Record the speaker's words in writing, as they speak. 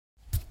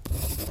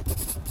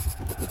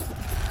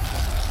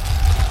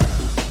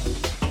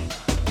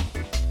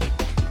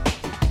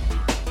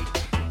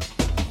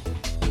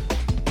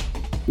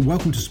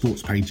Welcome to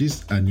Sports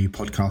Pages, a new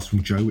podcast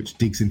from Joe which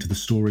digs into the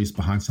stories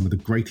behind some of the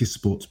greatest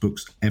sports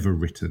books ever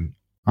written.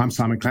 I'm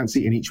Simon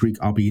Clancy, and each week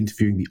I'll be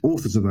interviewing the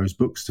authors of those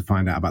books to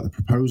find out about the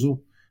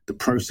proposal, the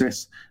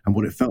process, and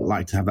what it felt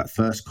like to have that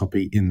first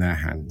copy in their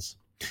hands.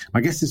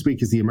 My guest this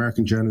week is the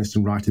American journalist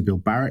and writer Bill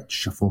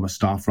Baric, a former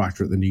staff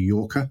writer at The New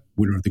Yorker,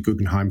 winner of the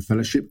Guggenheim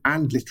Fellowship,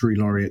 and literary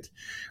laureate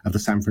of the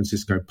San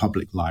Francisco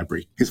Public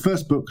Library. His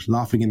first book,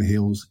 Laughing in the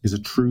Hills, is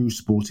a true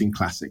sporting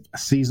classic, a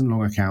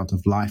season-long account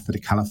of life at a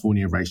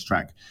California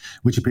racetrack,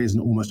 which appears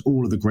in almost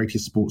all of the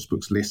greatest sports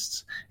books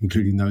lists,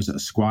 including those at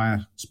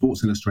Esquire,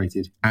 Sports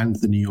Illustrated, and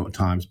The New York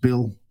Times.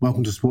 Bill,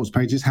 welcome to Sports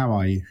Pages. How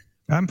are you?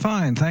 I'm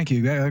fine, thank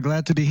you.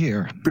 Glad to be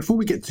here. Before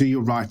we get to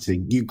your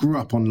writing, you grew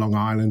up on Long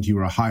Island. You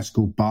were a high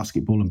school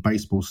basketball and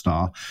baseball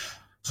star.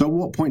 So at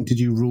what point did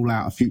you rule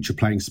out a future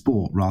playing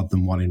sport rather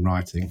than one in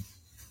writing?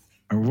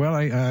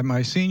 Well,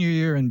 my senior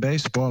year in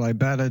baseball, I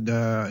batted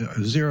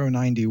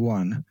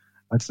 .091.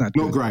 That's not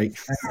good. Not great.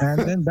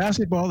 And then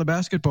basketball,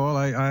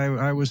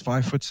 I was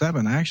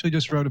 5'7". I actually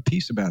just wrote a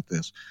piece about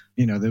this.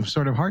 You know, they were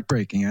sort of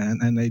heartbreaking.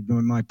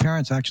 And my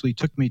parents actually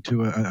took me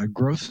to a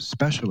growth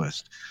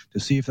specialist to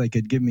see if they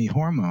could give me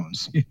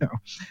hormones,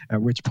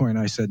 at which point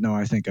I said, no,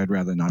 I think I'd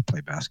rather not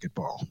play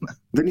basketball.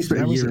 Then you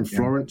spent a year in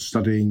Florence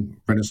studying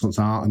Renaissance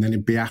art, and then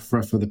in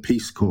Biafra for the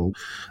Peace Corps.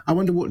 I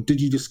wonder, what did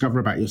you discover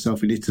about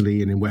yourself in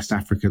Italy and in West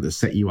Africa that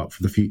set you up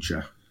for the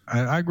future?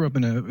 I grew up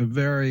in a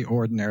very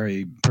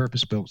ordinary,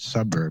 purpose-built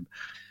suburb.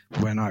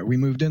 When we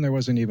moved in, there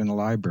wasn't even a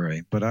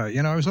library. But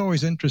I was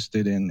always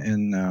interested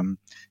in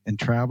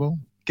travel.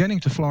 Getting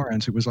to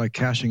Florence, it was like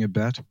cashing a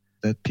bet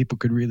that people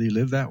could really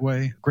live that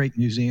way. Great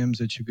museums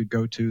that you could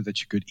go to,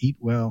 that you could eat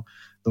well.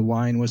 The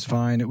wine was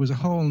fine. It was a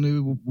whole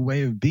new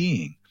way of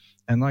being.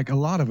 And like a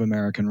lot of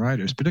American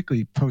writers,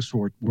 particularly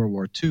post-World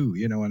War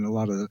II, and a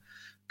lot of the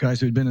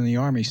guys who had been in the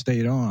Army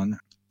stayed on.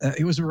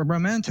 It was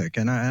romantic,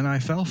 and I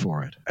fell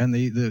for it. And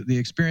the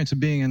experience of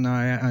being in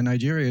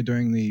Nigeria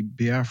during the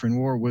Biafran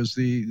War was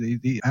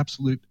the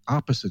absolute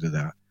opposite of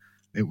that.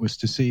 It was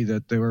to see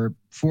that there were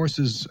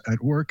forces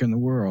at work in the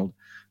world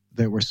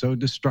that were so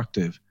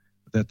destructive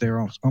that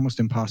they're almost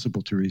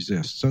impossible to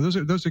resist. So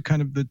those are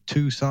kind of the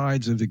two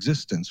sides of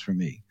existence for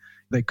me.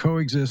 They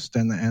coexist,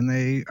 and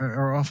they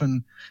are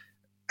often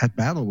at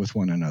battle with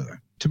one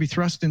another. To be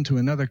thrust into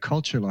another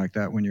culture like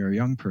that when you're a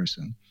young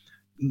person,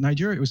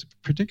 Nigeria was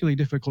particularly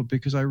difficult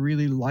because I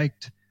really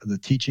liked the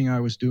teaching I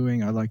was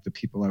doing. I liked the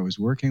people I was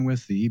working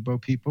with, the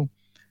Igbo people.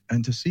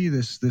 And to see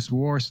this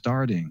war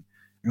starting,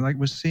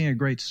 was seeing a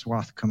great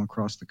swath come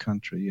across the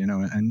country,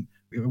 and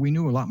we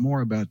knew a lot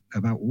more about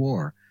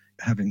war,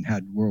 having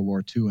had World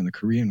War II and the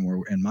Korean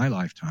War in my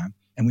lifetime.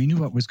 And we knew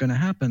what was going to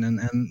happen. And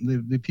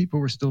the people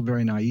were still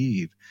very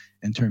naive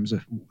in terms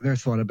of their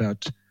thought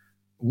about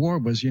war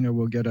was,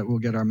 we'll get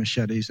our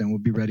machetes and we'll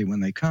be ready when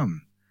they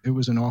come. It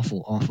was an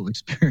awful, awful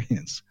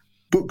experience.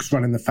 Books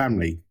run in the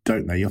family,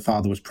 don't they? Your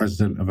father was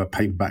president of a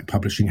paperback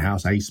publishing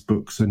house, Ace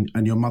Books, and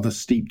your mother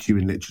steeped you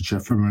in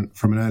literature from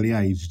an early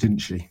age, didn't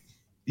she?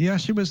 Yeah,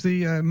 she was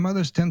the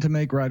mothers tend to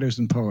make writers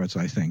and poets,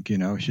 I think.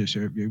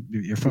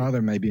 Your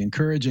father may be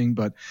encouraging,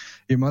 but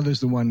your mother's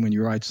the one when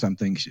you write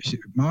something.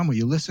 Mom, will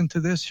you listen to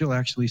this? She'll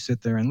actually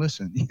sit there and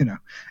listen, And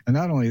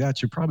not only that,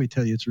 she'll probably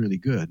tell you it's really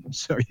good.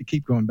 So you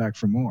keep going back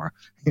for more,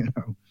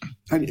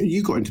 And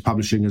you got into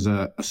publishing as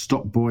a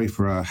stop boy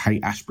for a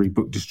Haight-Ashbury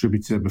book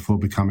distributor before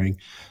becoming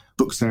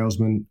book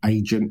salesman,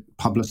 agent,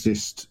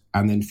 publicist,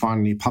 and then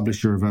finally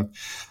publisher of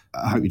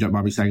I hope you don't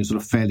mind me saying, a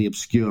sort of fairly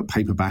obscure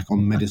paperback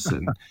on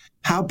medicine.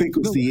 How big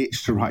was the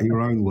itch to write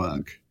your own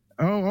work?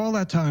 Oh, all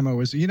that time I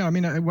was,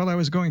 while I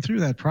was going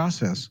through that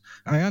process,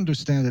 I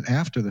understand it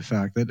after the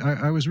fact that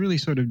I was really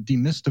sort of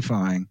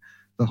demystifying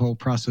the whole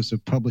process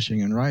of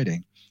publishing and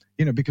writing,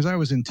 because I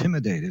was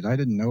intimidated. I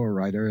didn't know a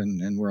writer,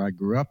 and where I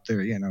grew up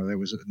there,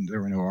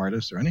 there were no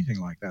artists or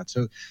anything like that.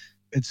 So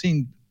it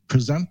seemed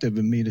presumptive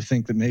of me to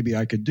think that maybe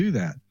I could do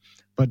that.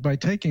 But by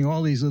taking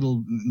all these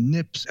little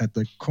nips at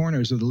the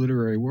corners of the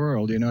literary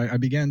world, I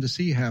began to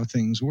see how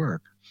things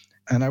work.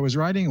 And I was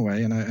writing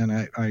away, and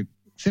I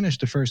finished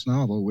the first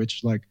novel,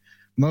 which, like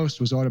most,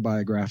 was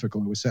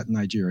autobiographical. It was set in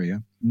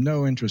Nigeria.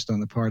 No interest on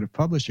the part of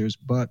publishers,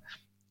 but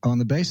on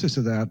the basis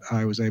of that,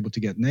 I was able to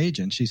get an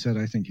agent. She said,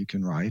 I think you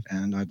can write,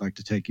 and I'd like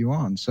to take you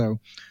on. So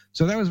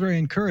that was very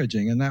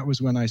encouraging. And that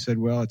was when I said,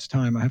 well, it's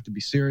time. I have to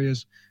be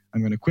serious. I'm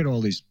going to quit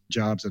all these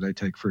jobs that I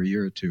take for a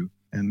year or two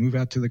and move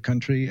out to the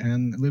country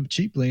and live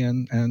cheaply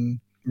and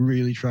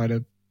really try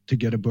to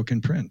get a book in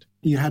print.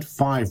 You had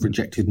 5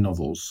 rejected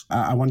novels.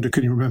 I wonder,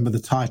 can you remember the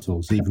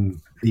titles,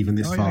 even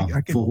this far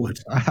forward?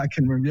 I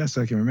can remember. Yes,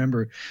 I can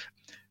remember.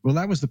 Well,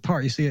 that was the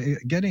part. You see,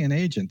 getting an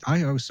agent,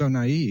 I was so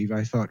naive.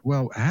 I thought,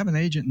 well, I have an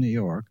agent in New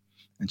York,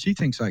 and she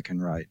thinks I can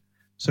write.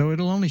 So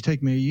it'll only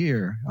take me a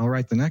year. I'll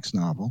write the next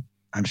novel.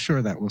 I'm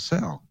sure that will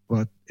sell.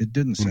 But it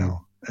didn't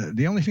sell.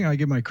 The only thing I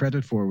give my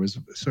credit for was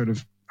sort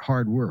of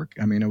hard work.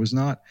 I mean, it was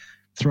not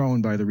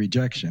thrown by the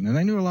rejection. And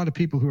I knew a lot of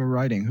people who were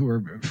writing who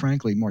were,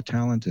 frankly, more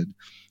talented,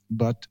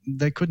 but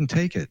they couldn't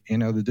take it,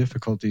 the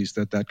difficulties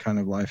that kind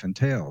of life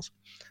entails.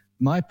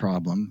 my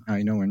problem,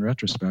 I know in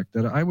retrospect,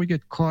 that I would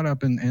get caught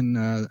up in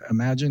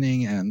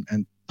imagining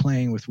and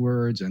playing with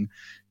words, and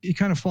you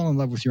kind of fall in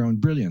love with your own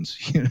brilliance,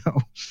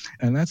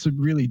 and that's a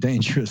really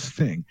dangerous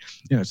thing.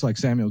 It's like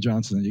Samuel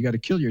Johnson, you got to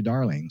kill your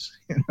darlings,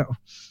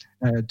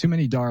 I had too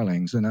many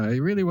darlings, and I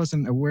really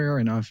wasn't aware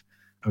enough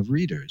of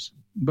readers.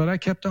 But I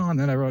kept on,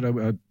 and I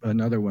wrote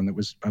another one that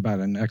was about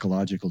an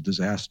ecological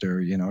disaster,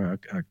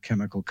 a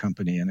chemical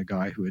company and a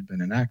guy who had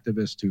been an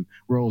activist who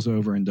rolls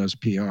over and does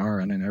PR,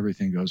 and then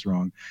everything goes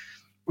wrong,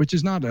 which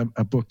is not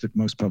a book that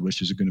most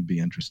publishers are going to be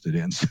interested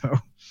in.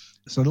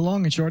 So the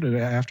long and short of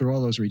it, after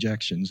all those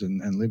rejections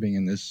and living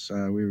in this,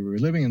 we were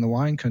living in the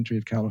wine country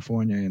of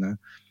California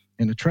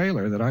in a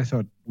trailer that I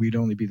thought we'd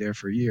only be there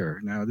for a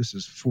year. Now this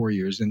is 4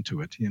 years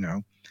into it,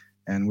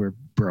 and we're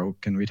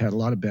broke, and we'd had a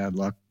lot of bad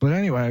luck. But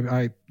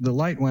anyway, the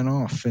light went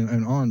off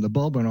and the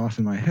bulb went off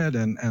in my head,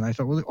 and I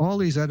thought, well, all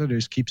these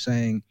editors keep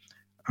saying,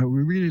 oh,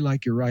 we really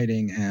like your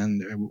writing,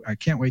 and I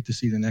can't wait to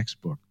see the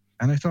next book.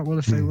 And I thought, well,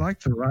 if they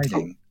like the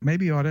writing,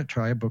 maybe you ought to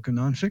try a book of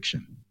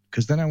nonfiction,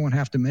 because then I won't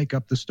have to make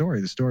up the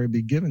story. The story will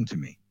be given to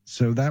me.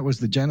 So that was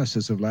the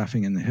genesis of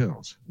Laughing in the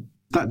Hills.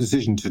 That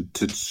decision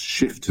to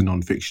shift to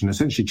nonfiction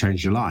essentially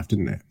changed your life,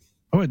 didn't it?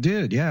 Oh, it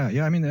did. Yeah.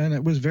 I mean, and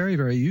it was very,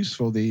 very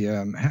useful.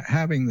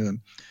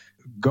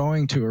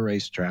 Going to a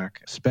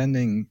racetrack,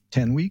 spending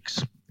 10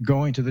 weeks,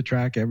 going to the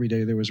track every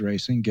day there was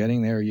racing,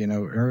 getting there,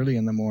 early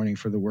in the morning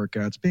for the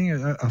workouts, being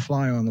a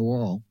fly on the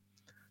wall,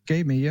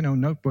 gave me,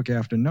 notebook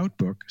after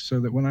notebook, so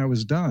that when I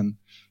was done,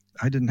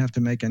 I didn't have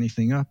to make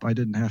anything up. I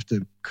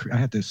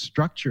had to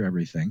structure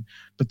everything,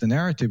 but the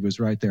narrative was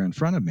right there in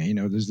front of me.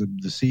 There's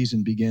the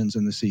season begins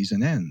and the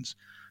season ends.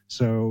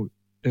 So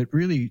it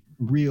really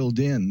reeled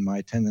in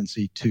my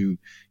tendency to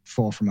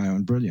fall for my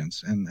own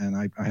brilliance. And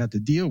I had to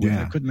deal with it.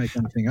 I couldn't make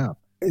anything up.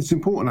 It's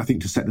important, I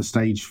think, to set the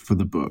stage for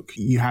the book.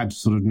 You had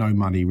sort of no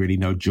money, really,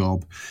 no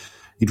job.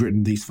 You'd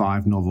written these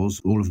 5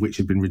 novels, all of which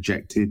had been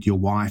rejected. Your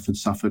wife had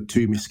suffered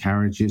 2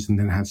 miscarriages and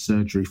then had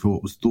surgery for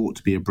what was thought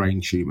to be a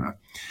brain tumour.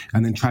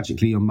 And then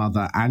tragically, your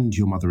mother and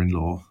your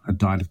mother-in-law had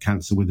died of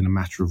cancer within a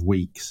matter of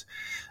weeks.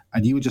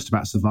 And you were just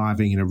about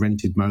surviving in a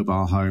rented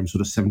mobile home,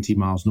 sort of 70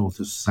 miles north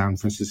of San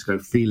Francisco,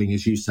 feeling,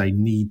 as you say,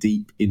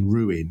 knee-deep in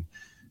ruin.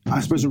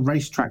 I suppose a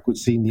racetrack would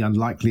seem the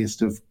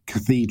unlikeliest of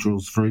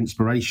cathedrals for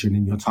inspiration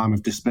in your time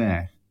of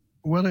despair.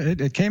 Well,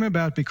 it came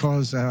about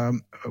because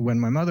when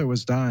my mother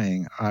was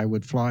dying, I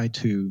would fly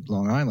to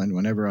Long Island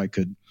whenever I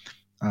could.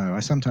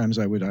 Sometimes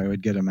I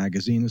would get a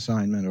magazine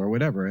assignment or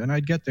whatever, and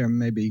I'd get there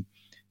maybe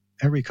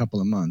every couple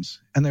of months.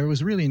 And there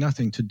was really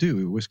nothing to do.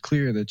 It was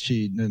clear that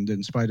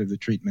in spite of the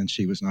treatment,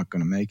 she was not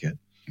going to make it.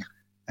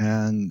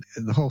 And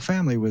the whole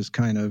family was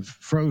kind of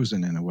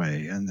frozen in a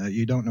way, and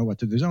you don't know what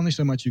to do. There's only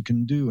so much you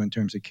can do in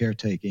terms of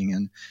caretaking,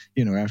 and,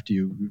 after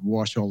you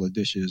wash all the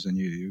dishes and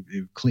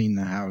you clean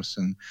the house.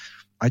 And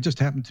I just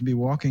happened to be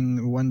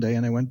walking one day,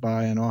 and I went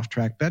by an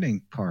off-track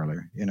betting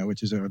parlor,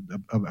 which is a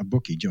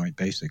bookie joint,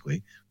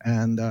 basically.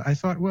 And I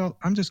thought, well,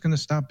 I'm just going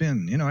to stop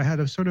in. I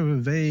had a sort of a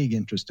vague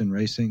interest in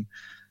racing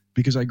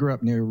because I grew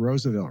up near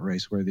Roosevelt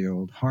Raceway, the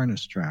old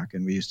harness track,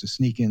 and we used to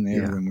sneak in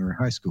there when we were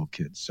high school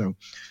kids. So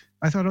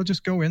I thought I'll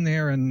just go in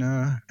there, and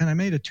I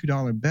made a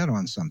 $2 bet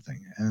on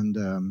something,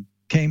 and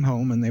came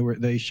home, and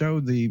they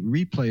showed the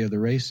replay of the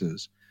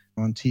races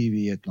on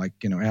TV at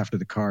after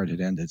the card had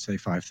ended, say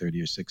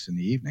 5:30 or 6 in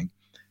the evening.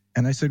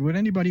 And I said, would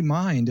anybody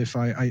mind if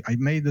I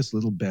made this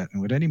little bet,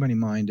 and would anybody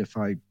mind if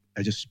I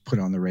just put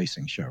on the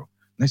racing show?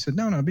 And they said,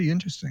 no, it'd be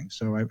interesting.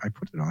 So I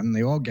put it on, and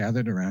they all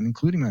gathered around,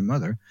 including my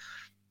mother,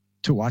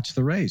 to watch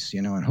the race,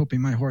 and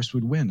hoping my horse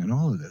would win and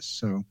all of this.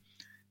 So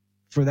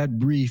for that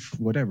brief,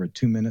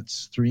 2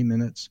 minutes, 3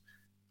 minutes,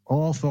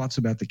 all thoughts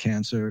about the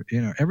cancer,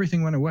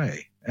 everything went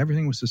away.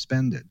 Everything was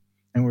suspended.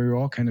 And we were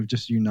all kind of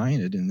just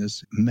united in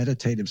this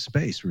meditative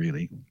space,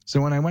 really.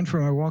 So when I went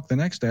for my walk the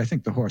next day, I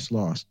think the horse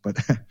lost. But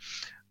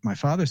my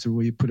father said,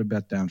 will you put a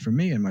bet down for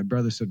me? And my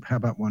brother said, how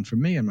about one for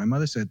me? And my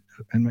mother said,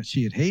 and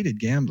she had hated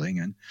gambling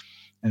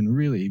and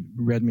really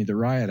read me the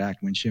riot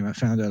act when she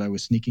found out I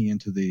was sneaking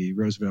into the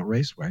Roosevelt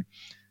Raceway.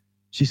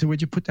 She said, would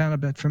you put down a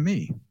bet for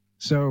me?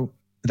 So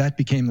that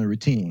became the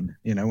routine.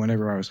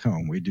 Whenever I was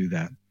home, we'd do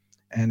that.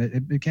 And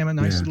it became a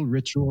nice little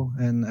ritual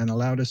and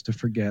allowed us to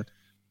forget.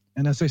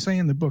 And as I say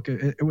in the book,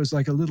 it was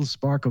like a little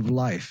spark of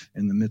life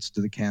in the midst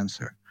of the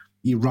cancer.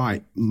 You're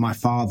right. My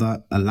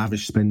father, a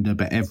lavish spender,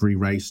 bet every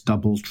race,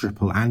 doubles,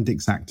 triple, and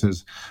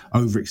exactas,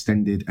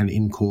 overextended and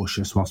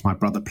incautious, whilst my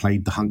brother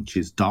played the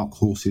hunches, dark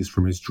horses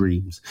from his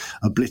dreams,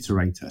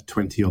 obliterator,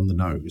 20 on the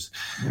nose.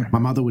 Yeah. My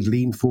mother would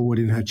lean forward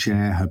in her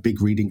chair, her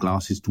big reading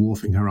glasses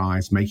dwarfing her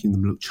eyes, making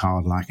them look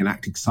childlike, and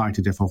act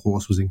excited if a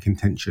horse was in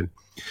contention.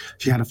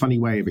 She had a funny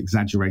way of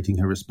exaggerating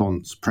her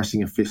response,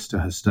 pressing a fist to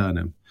her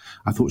sternum.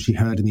 I thought she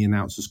heard in the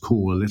announcer's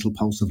call a little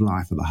pulse of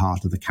life at the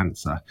heart of the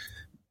cancer.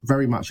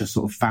 Very much a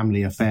sort of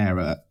family affair,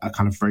 a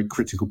kind of very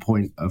critical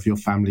point of your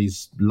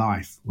family's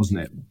life, wasn't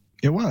it?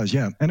 It was,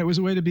 yeah. And it was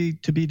a way to be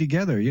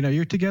together.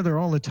 You're together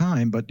all the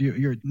time, but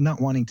you're not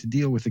wanting to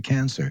deal with the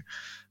cancer.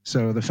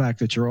 So the fact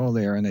that you're all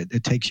there and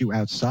it takes you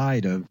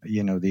outside of,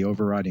 the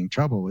overriding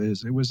trouble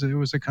it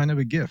was a kind of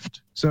a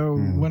gift. So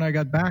when I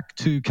got back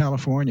to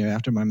California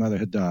after my mother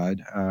had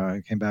died,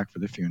 I came back for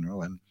the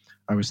funeral, and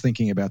I was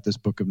thinking about this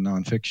book of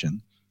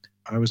nonfiction.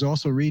 I was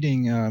also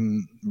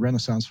reading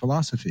Renaissance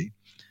philosophy.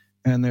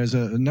 And there's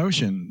a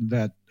notion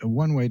that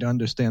one way to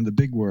understand the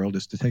big world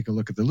is to take a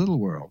look at the little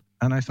world.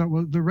 And I thought,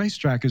 well, the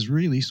racetrack is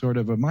really sort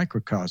of a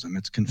microcosm.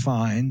 It's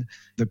confined.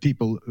 The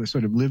people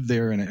sort of live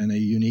there in a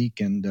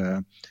unique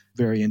and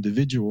very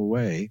individual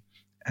way.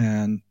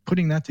 And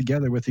putting that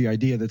together with the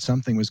idea that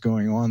something was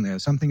going on there,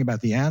 something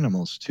about the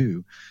animals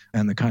too,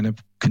 and the kind of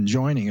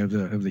conjoining of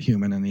the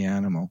human and the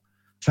animal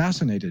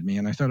fascinated me.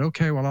 And I thought,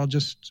 okay, well,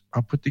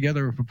 I'll put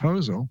together a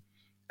proposal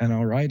and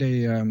I'll write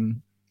a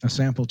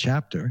sample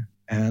chapter.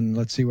 And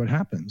let's see what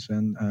happens.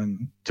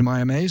 And to my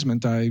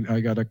amazement, I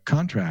got a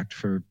contract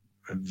for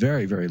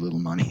very, very little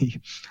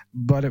money.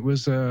 But it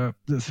was the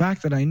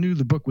fact that I knew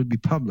the book would be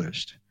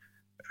published,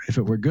 if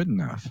it were good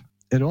enough.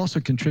 It also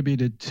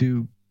contributed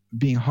to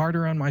being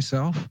harder on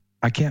myself.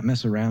 I can't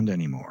mess around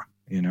anymore.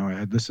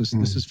 This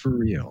is for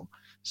real.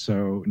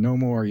 So no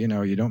more, you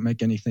don't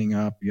make anything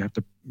up. You have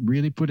to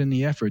really put in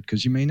the effort,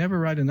 because you may never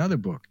write another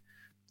book.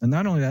 And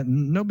not only that,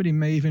 nobody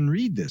may even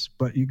read this,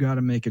 but you got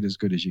to make it as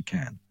good as you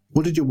can.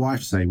 What did your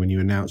wife say when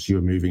you announced you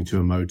were moving to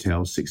a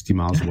motel 60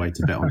 miles away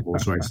to bet on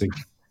horse racing?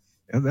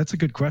 That's a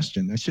good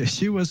question.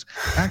 She was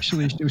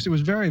actually, it was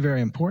very,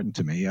 very important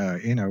to me.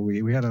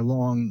 We had a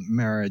long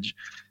marriage,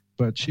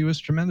 but she was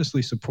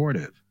tremendously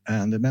supportive,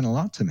 and it meant a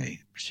lot to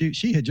me.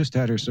 She had just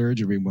had her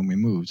surgery when we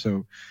moved,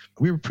 so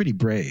we were pretty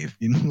brave,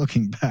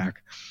 looking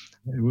back.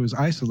 It was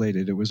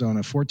isolated. It was on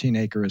a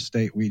 14-acre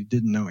estate. We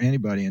didn't know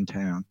anybody in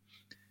town.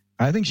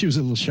 I think she was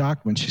a little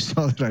shocked when she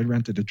saw that I'd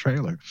rented a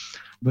trailer.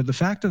 But the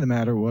fact of the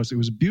matter was, it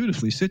was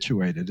beautifully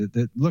situated.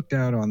 It looked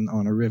out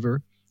on a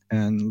river,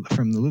 and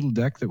from the little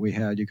deck that we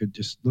had, you could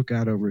just look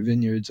out over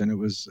vineyards, and it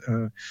was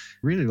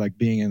really like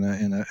being in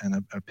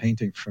a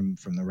painting from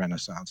the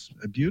Renaissance.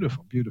 A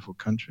beautiful, beautiful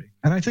country.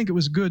 And I think it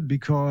was good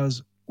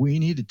because we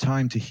needed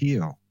time to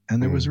heal.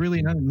 And there was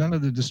really none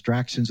of the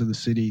distractions of the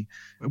city.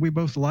 We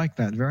both liked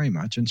that very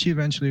much. And she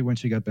eventually, when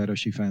she got better,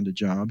 she found a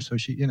job. So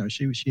she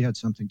had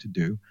something to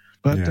do.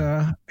 But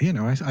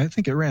I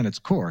think it ran its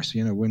course.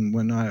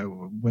 When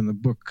the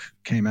book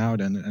came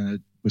out and it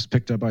was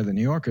picked up by the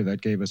New Yorker,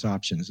 that gave us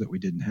options that we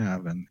didn't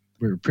have, and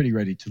we were pretty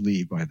ready to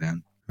leave by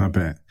then. I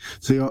bet.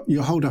 So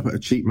you're holed up at a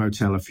cheap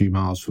motel a few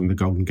miles from the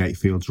Golden Gate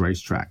Fields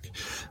racetrack.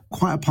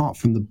 Quite apart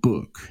from the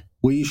book,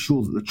 were you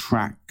sure that the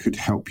track could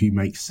help you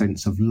make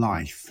sense of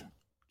life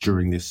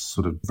during this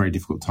sort of very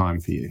difficult time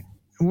for you?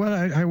 Well,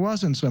 I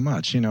wasn't so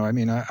much. I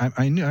knew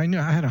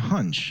I had a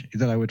hunch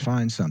that I would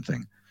find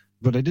something,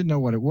 but I didn't know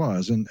what it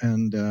was,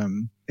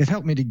 and it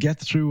helped me to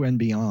get through and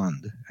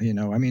beyond.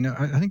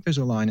 I think there's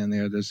a line in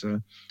there.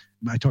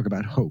 I talk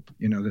about hope.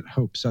 That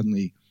hope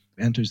suddenly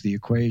enters the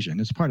equation.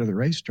 It's part of the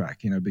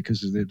racetrack,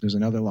 because there's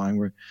another line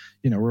where,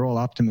 we're all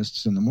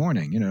optimists in the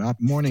morning.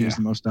 Morning is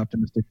the most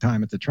optimistic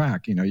time at the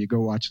track. You go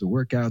watch the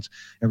workouts,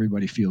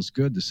 everybody feels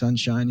good, the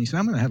sun's shining. You say,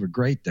 I'm going to have a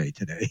great day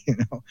today.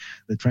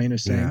 The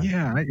trainer's saying,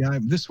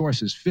 this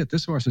horse is fit.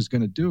 This horse is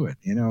going to do it.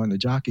 And the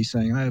jockey's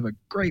saying, I have a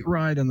great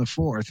ride in the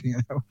fourth.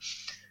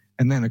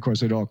 And then, of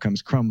course, it all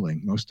comes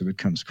crumbling. Most of it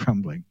comes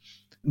crumbling.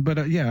 But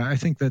I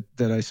think that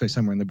I say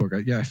somewhere in the book,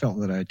 I felt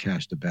that I had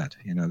cashed a bet,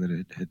 that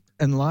it had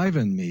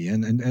enlivened me,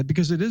 and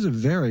because it is a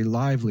very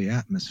lively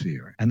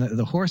atmosphere, and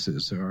the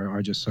horses are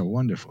just so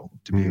wonderful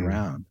to be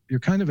around. You're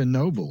kind of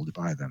ennobled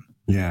by them.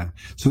 Yeah.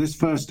 So this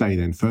first day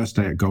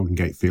at Golden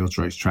Gate Fields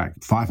racetrack,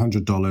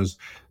 $500,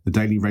 the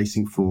daily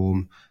racing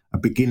form, a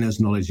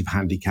beginner's knowledge of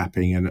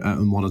handicapping,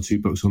 and one or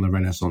two books on the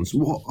Renaissance.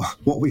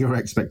 What were your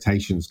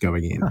expectations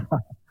going in?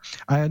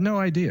 I had no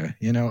idea.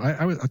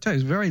 I'll tell you, I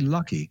was very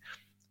lucky,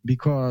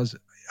 because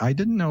I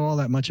didn't know all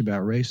that much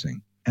about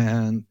racing,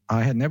 and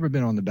I had never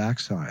been on the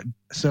backside.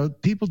 So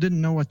people didn't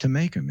know what to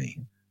make of me.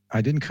 I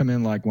didn't come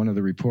in like one of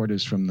the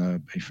reporters from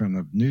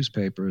the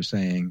newspaper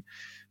saying,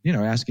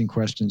 asking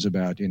questions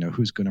about,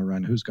 who's going to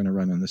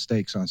run in the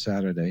stakes on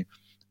Saturday.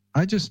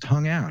 I just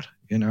hung out,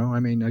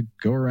 I'd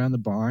go around the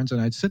barns and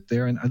I'd sit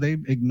there, and they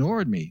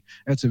ignored me.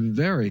 It's a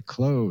very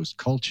closed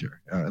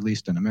culture, at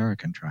least in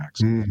American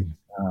tracks.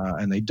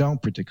 And they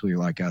don't particularly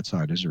like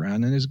outsiders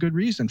around, and there's good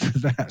reason for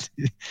that.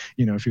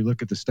 If you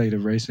look at the state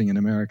of racing in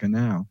America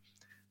now,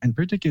 and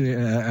particularly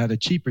at a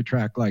cheaper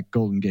track like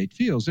Golden Gate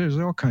Fields, there's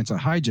all kinds of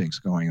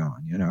hijinks going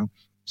on,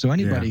 So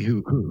anybody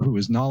who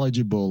is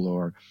knowledgeable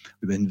or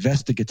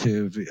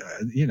investigative,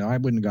 I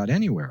wouldn't have got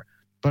anywhere.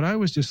 But I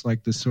was just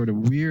like this sort of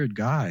weird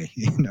guy,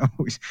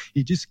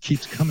 he just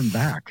keeps coming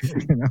back,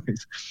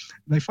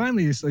 They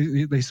finally,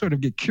 they sort of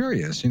get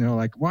curious,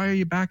 like, why are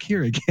you back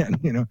here again?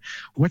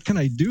 What can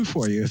I do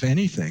for you, if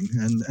anything?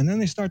 And then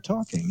they start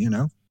talking,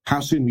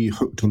 How soon were you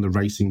hooked on the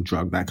racing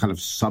drug? That kind of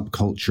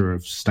subculture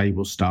of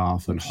stable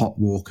staff and hot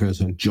walkers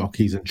and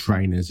jockeys and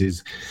trainers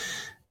is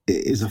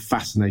a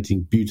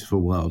fascinating, beautiful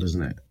world,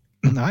 isn't it?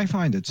 I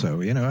find it so,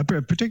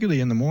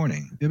 particularly in the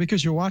morning,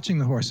 because you're watching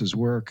the horses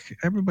work.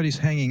 Everybody's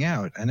hanging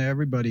out, and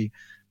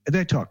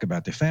they talk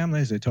about their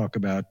families. They talk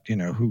about,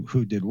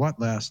 who did what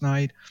last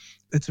night.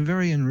 It's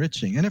very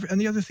enriching. And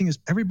the other thing is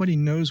everybody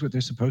knows what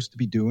they're supposed to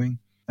be doing.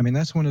 I mean,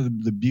 that's one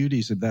of the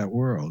beauties of that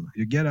world.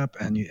 You get up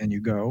and you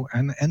go,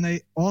 and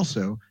they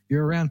also,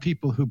 you're around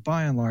people who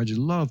by and large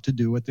love to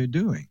do what they're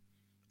doing.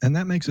 And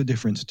that makes a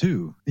difference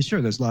too. And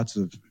sure, there's lots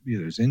of,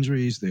 there's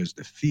injuries, there's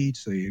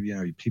defeats,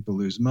 people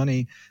lose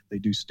money, they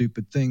do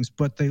stupid things,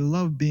 but they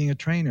love being a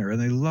trainer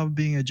and they love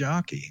being a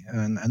jockey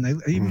and they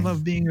even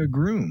love being a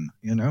groom,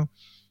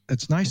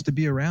 It's nice to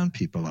be around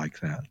people like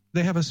that.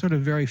 They have a sort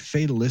of very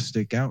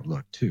fatalistic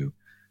outlook too.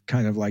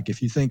 Kind of like,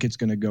 if you think it's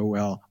going to go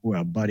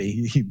well,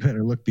 buddy, you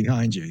better look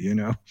behind you,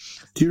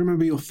 Do you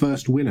remember your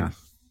first winner?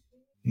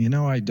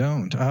 I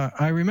don't.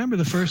 I remember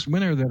the first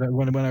winner that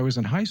when I was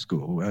in high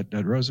school at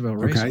Roosevelt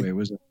Raceway. It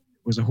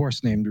was a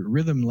horse named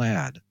Rhythm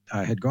Lad.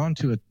 I had gone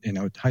to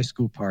a high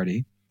school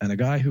party, and a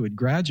guy who had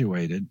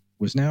graduated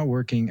was now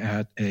working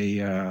at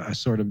a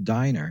sort of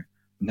diner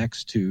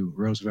next to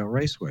Roosevelt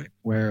Raceway,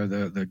 where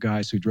the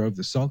guys who drove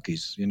the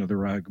sulkies, the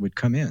ride, would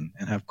come in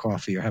and have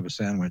coffee or have a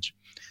sandwich.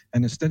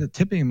 And instead of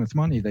tipping him with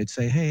money, they'd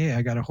say, hey,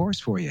 I got a horse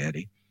for you,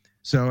 Eddie.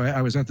 So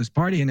I was at this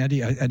party, and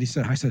Eddie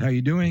said, I said, how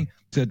you doing?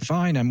 He said,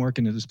 fine, I'm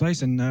working at this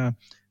place, and I'm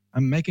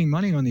making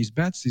money on these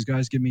bets. These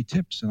guys give me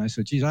tips. And I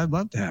said, geez, I'd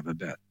love to have a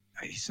bet.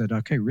 He said,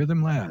 okay,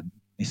 Rhythm Lad.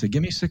 He said,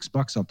 give me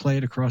 $6. I'll play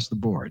it across the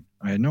board.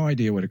 I had no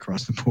idea what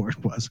across the board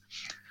was.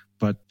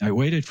 But I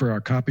waited for our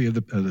copy of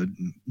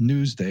the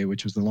Newsday,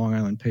 which was the Long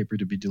Island paper,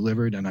 to be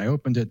delivered, and I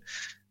opened it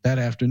that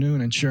afternoon,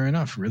 and sure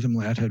enough, Rhythm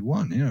Lad had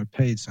won. It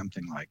paid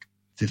something like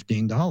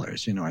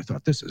 $15. I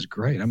thought, this is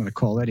great. I'm going to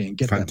call Eddie and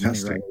get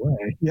Fantastic. That money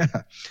right away.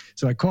 Yeah.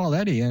 So I called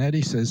Eddie, and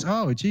Eddie says,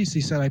 oh, geez, he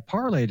said, I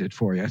parlayed it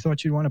for you. I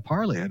thought you'd want to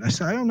parlay it. I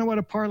said, I don't know what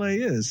a parlay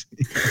is.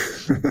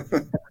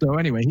 So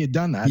anyway, he had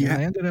done that, and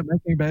I ended up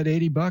making about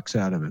 $80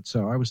 out of it.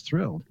 So I was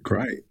thrilled.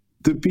 Great.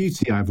 The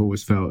beauty I've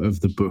always felt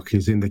of the book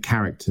is in the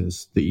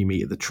characters that you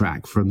meet at the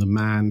track, from the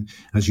man,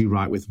 as you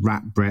write, with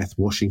rat breath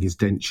washing his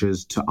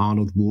dentures, to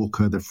Arnold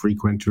Walker, the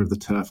frequenter of the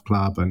turf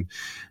club, and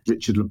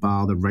Richard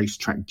Labar, the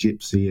racetrack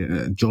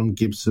gypsy, John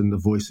Gibson, the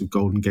voice of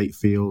Golden Gate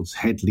Fields,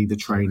 Headley, the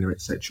trainer,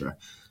 etc.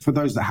 For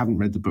those that haven't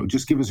read the book,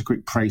 just give us a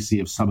quick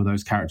précis of some of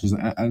those characters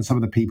and some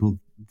of the people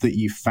that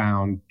you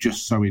found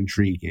just so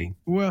intriguing.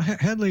 Well,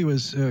 Headley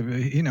was,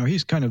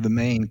 he's kind of the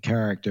main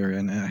character,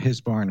 and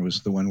his barn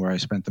was the one where I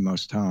spent the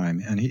most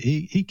time. And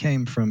he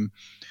came from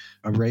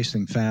a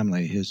racing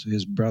family.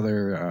 His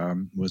brother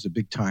was a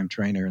big-time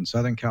trainer in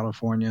Southern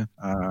California.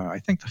 I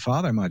think the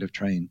father might have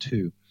trained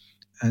too.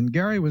 And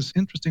Gary was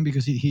interesting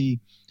because he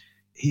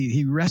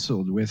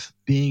wrestled with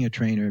being a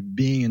trainer,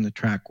 being in the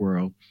track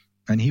world.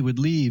 And he would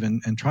leave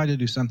and try to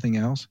do something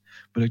else,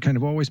 but it kind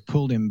of always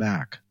pulled him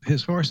back.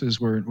 His horses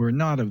were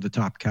not of the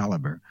top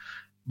caliber,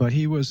 but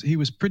he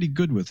was pretty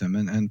good with them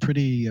and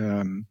pretty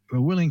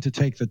willing to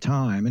take the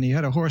time. And he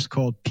had a horse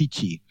called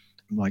Pichi,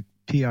 like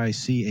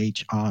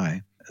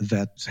Pichi,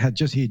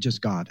 that he had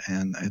just got,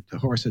 and the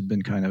horse had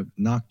been kind of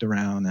knocked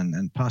around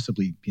and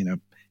possibly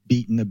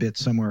beaten a bit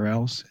somewhere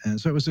else. And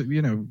so it was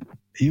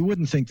you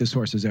wouldn't think this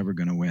horse is ever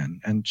going to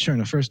win. And sure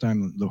enough, the first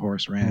time the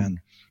horse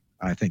ran,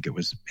 I think it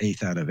was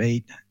 8th out of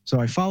 8. So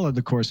I followed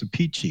the course of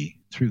Pichi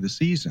through the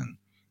season.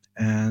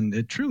 And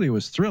it truly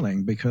was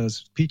thrilling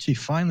because Pichi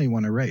finally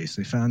won a race.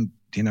 They found,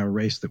 a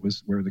race that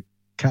was where the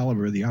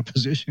caliber of the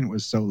opposition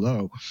was so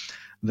low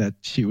that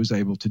she was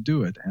able to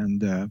do it.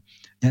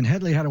 And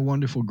Headley had a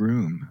wonderful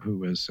groom who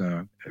was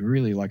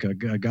really like a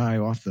guy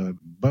off the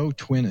Bo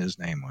Twin, his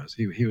name was.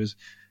 He was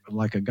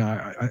like a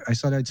guy. I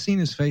said I'd seen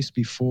his face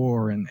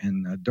before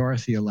in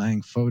Dorothea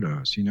Lange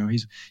photos.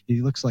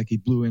 He looks like he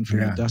blew in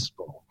from the Dust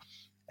Bowl.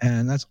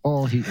 And that's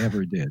all he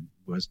ever did,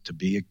 was to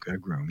be a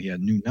groom. He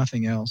knew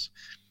nothing else.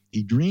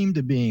 He dreamed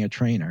of being a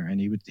trainer, and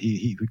he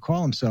would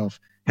call himself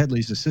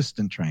Headley's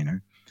assistant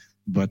trainer,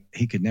 but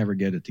he could never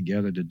get it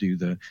together to do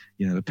the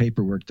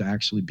paperwork to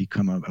actually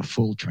become a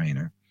full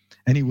trainer.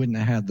 And he wouldn't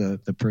have had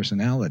the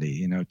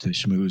personality, to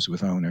schmooze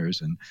with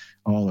owners and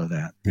all of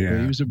that. Yeah.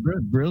 But he was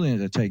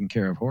brilliant at taking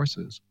care of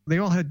horses. They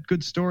all had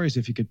good stories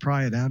if you could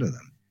pry it out of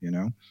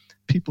them,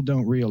 People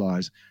don't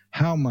realize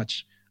how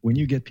much. When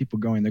you get people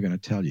going, they're going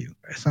to tell you.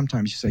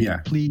 Sometimes you say,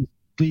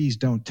 please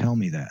don't tell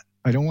me that.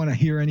 I don't want to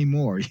hear any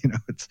more.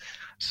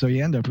 So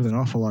you end up with an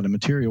awful lot of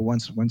material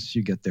once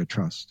you get their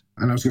trust.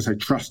 And I was going to say,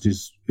 trust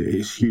is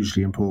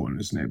hugely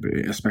important, isn't it? But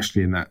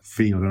especially in that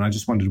field. And I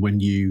just wondered when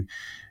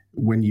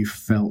you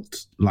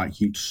felt like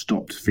you'd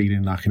stopped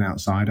feeling like an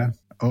outsider.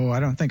 Oh, I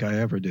don't think I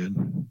ever did.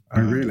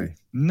 Oh, really?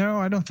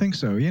 No, I don't think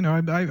so.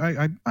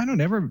 I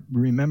don't ever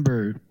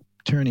remember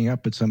turning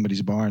up at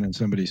somebody's barn and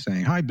somebody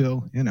saying, "Hi,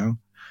 Bill,"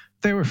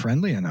 They were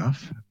friendly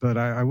enough, but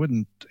I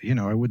wouldn't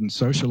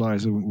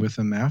socialize with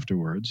them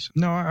afterwards.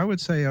 No, I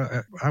would say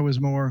I was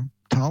more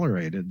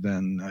tolerated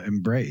than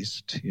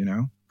embraced,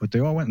 but they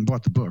all went and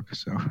bought the book.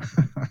 So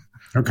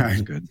okay,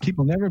 that's good.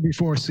 People never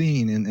before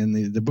seen in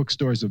the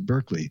bookstores of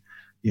Berkeley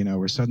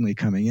were suddenly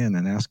coming in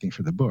and asking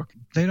for the book.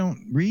 They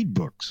don't read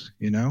books,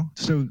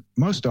 So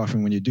most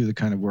often when you do the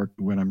kind of work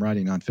when I'm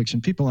writing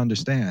nonfiction, people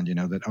understand,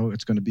 that,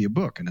 it's going to be a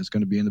book and it's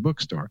going to be in the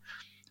bookstore.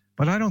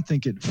 But I don't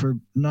think for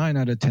 9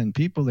 out of 10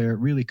 people there, it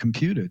really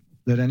computed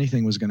that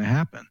anything was going to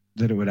happen,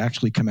 that it would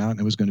actually come out and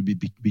it was going to be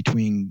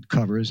between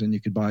covers and you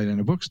could buy it in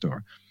a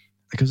bookstore.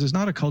 Because there's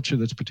not a culture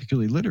that's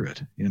particularly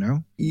literate,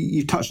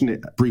 You touched on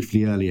it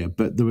briefly earlier,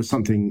 but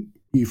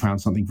you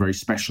found something very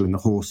special in the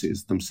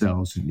horses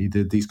themselves.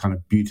 These kind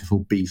of beautiful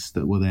beasts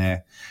that were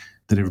there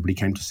that everybody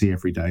came to see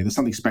every day. There's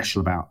something special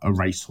about a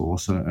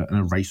racehorse,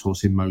 a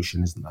racehorse in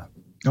motion, isn't there?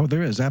 Oh,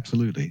 there is,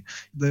 absolutely.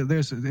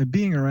 There's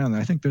being around.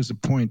 I think there's a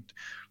point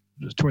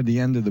toward the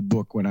end of the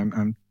book when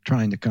I'm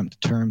trying to come to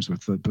terms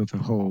with the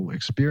whole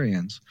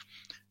experience.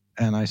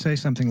 And I say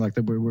something like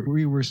that,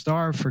 we were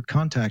starved for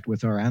contact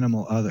with our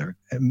animal other,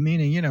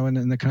 meaning,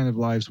 in the kind of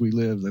lives we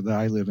live, that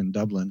I live in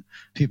Dublin,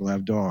 people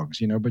have dogs,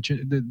 but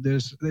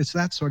it's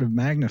that sort of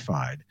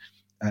magnified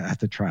at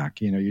the track.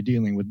 You're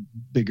dealing with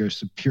bigger,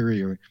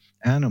 superior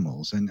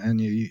animals,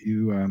 and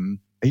you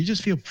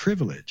just feel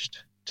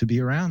privileged to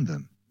be around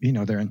them.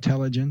 They're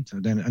intelligent,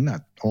 and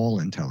not all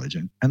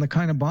intelligent. And the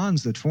kind of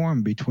bonds that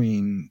form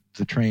between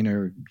the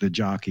trainer, the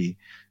jockey,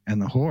 and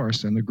the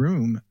horse and the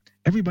groom,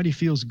 everybody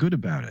feels good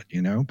about it,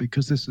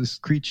 because this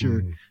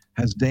creature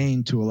has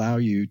deigned to allow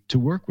you to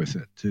work with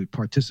it, to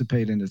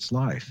participate in its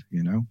life,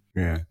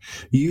 Yeah.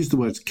 You use the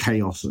words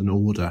chaos and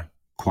order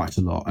quite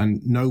a lot,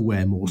 and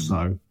nowhere more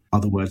so are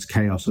the words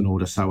chaos and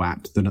order so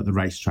apt than at the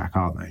racetrack,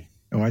 aren't they?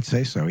 Oh, I'd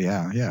say so,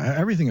 yeah.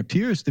 Everything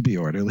appears to be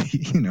orderly,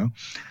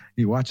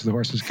 You watch the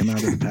horses come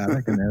out of the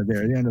paddock, and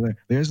they're at the end of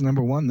there's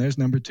number 1, there's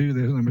number 2,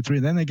 there's number 3.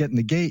 Then they get in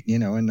the gate,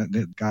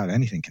 and God,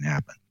 anything can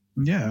happen.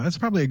 Yeah, that's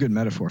probably a good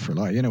metaphor for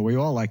life. We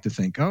all like to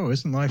think,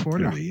 isn't life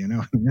orderly?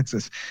 Yeah.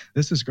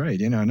 This is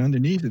great. And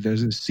underneath it,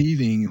 there's this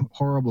seething,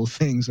 horrible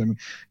things.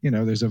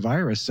 There's a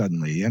virus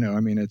suddenly.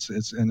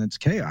 It's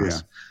chaos.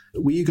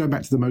 Yeah. Were you going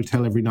back to the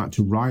motel every night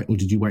to write, or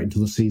did you wait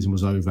until the season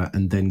was over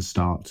and then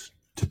start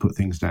to put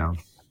things down?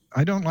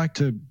 I don't like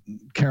to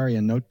carry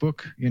a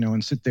notebook,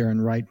 and sit there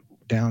and write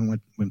down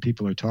when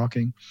people are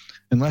talking,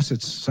 unless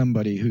it's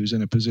somebody who's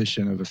in a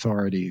position of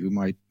authority who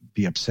might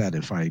be upset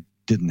if I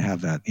didn't have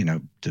that,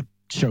 to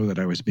show that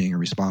I was being a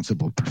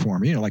responsible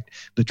performer, like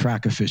the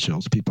track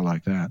officials, people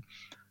like that.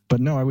 But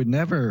no, I would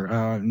never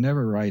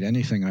write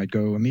anything. I'd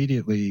go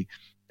immediately,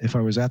 if I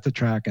was at the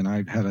track and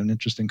I had an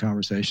interesting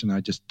conversation,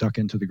 I'd just duck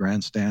into the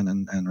grandstand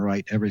and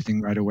write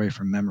everything right away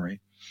from memory.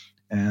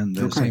 And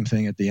the same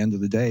thing at the end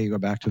of the day, you go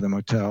back to the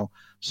motel,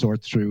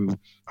 sort through,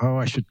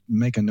 I should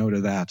make a note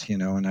of that,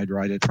 and I'd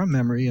write it from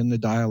memory and the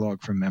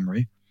dialogue from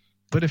memory.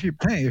 But if you're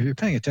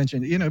paying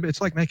attention,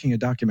 it's like making a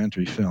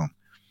documentary film.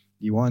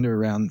 You wander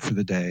around for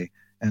the day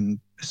and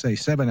say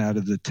 7 out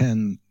of the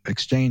 10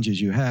 exchanges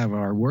you have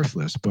are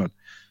worthless, but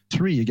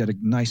 3, you get a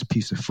nice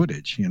piece of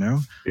footage,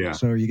 Yeah.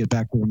 So you get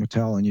back to the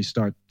motel and you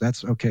start,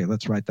 that's okay,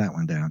 let's write that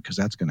one down because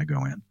that's going to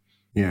go in.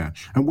 Yeah.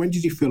 And when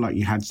did you feel like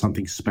you had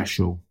something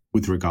special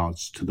with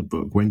regards to the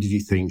book? When did you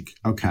think,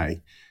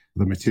 okay,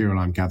 the material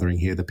I'm gathering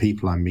here, the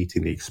people I'm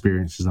meeting, the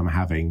experiences I'm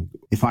having,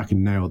 if I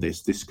can nail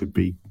this could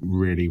be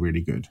really,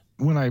 really good?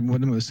 When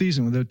the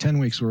season, when the 10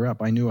 weeks were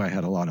up, I knew I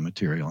had a lot of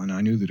material and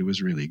I knew that it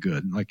was really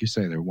good. And like you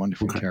say, they're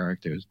wonderful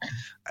characters.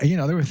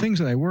 There were things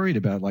that I worried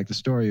about, like the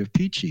story of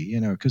Peachy,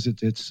 because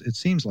it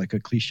seems like a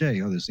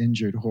cliche, this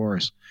injured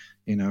horse,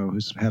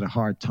 who's had a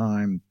hard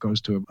time,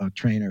 goes to a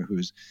trainer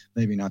who's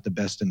maybe not the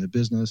best in the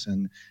business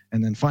and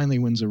then finally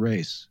wins a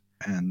race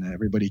and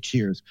everybody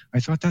cheers. I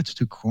thought that's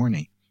too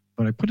corny.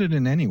 But I put it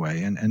in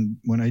anyway. And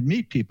when I'd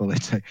meet people,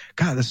 they'd say,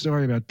 God, the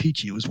story about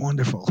Peachy was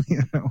wonderful.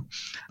 The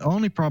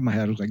only problem I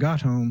had was I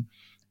got home,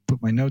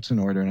 put my notes in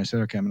order, and I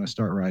said, okay, I'm going to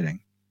start writing.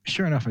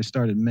 Sure enough, I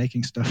started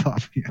making stuff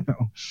up,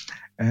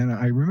 And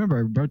I remember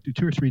I wrote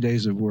 2 or 3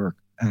 days of work,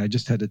 and I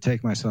just had to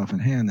take myself in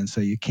hand and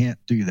say, you can't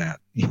do that.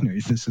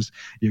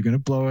 You're going to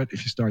blow it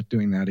if you start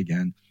doing that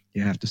again.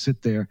 You have to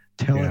sit there,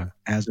 tell it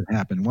as it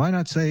happened. Why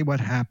not say what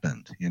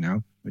happened,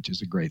 which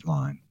is a great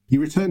line. You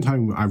returned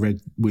home, I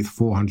read, with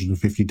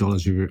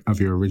 $450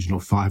 of your original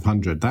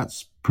 $500.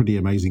 That's pretty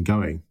amazing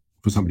going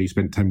for somebody who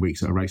spent 10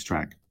 weeks at a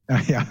racetrack.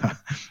 Yeah.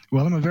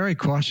 Well, I'm a very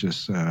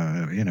cautious,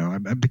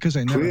 because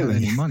I never had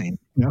any money.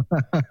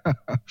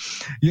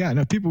 Yeah,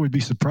 no, people would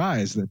be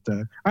surprised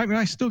that,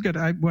 I still get,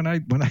 when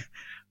I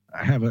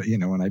have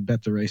when I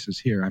bet the races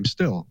here, I'm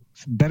still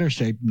in better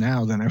shape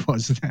now than I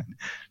was then.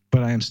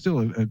 But I am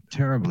still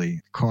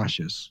terribly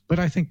cautious. But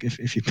I think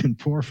if you've been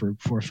poor for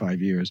 4 or 5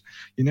 years,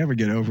 you never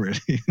get over it.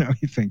 You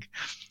think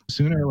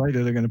sooner or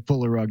later they're going to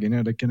pull the rug.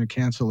 They're going to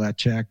cancel that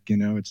check.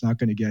 It's not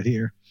going to get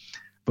here.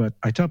 But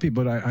I tell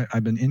people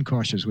I've been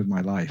incautious with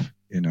my life.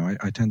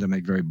 I tend to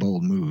make very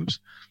bold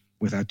moves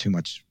without too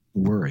much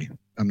worry.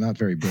 I'm not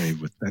very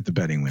brave at the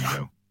betting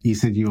window. You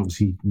said you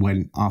obviously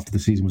went after the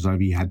season was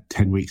over, you had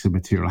 10 weeks of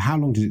material. How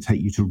long did it take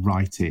you to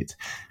write it?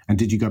 And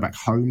did you go back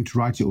home to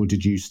write it, or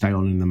did you stay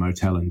on in the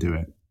motel and do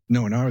it?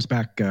 No, I was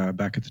back at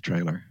the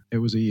trailer. It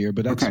was a year,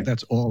 but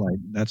that's all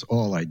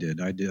I did.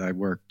 I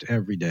worked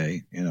every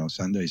day,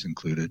 Sundays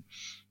included.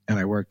 and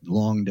I worked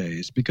long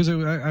days because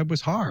I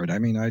was hard. I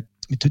mean,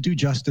 to do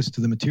justice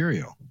to the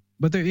material.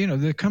 But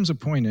there comes a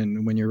point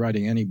when you're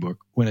writing any book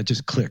when it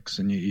just clicks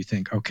and you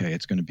think, okay,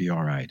 it's going to be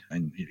all right.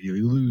 And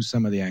you lose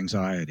some of the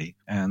anxiety,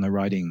 and the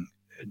writing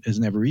is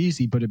never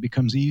easy, but it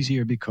becomes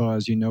easier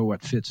because you know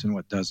what fits and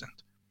what doesn't.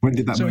 When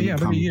did that moment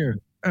come? About a year,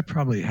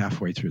 probably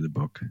halfway through the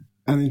book.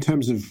 And in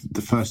terms of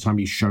the first time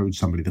you showed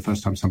somebody, the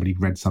first time somebody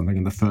read something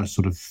and the first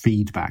sort of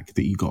feedback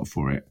that you got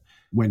for it,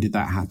 when did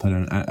that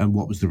happen and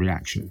what was the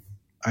reaction?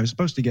 I was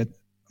supposed to get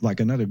like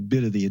another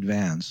bit of the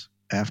advance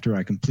after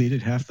I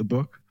completed half the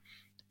book.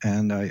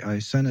 And I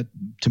sent it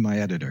to my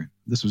editor.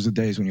 This was the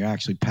days when you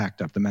actually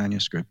packed up the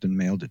manuscript and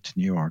mailed it to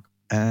New York.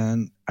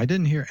 And I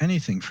didn't hear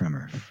anything from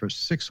her for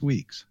 6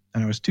 weeks.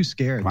 And I was too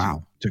scared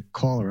to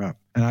call her up.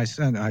 And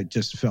I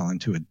just fell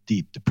into a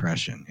deep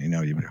depression.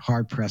 You were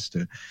hard pressed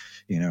to,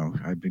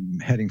 I'd been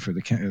heading for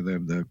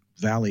the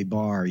Valley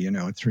Bar,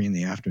 at 3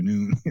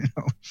 p.m,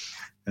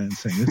 and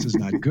saying, this is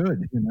not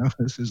good,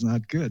 this is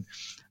not good.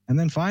 And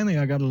then finally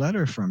I got a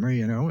letter from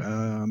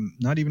her,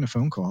 not even a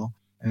phone call.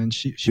 And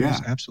she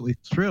was absolutely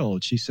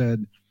thrilled. She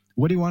said,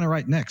 what do you want to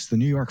write next? The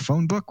New York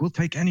phone book? We'll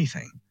take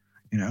anything.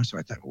 So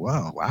I thought,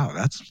 wow,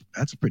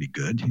 that's pretty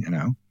good.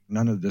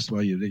 None of this,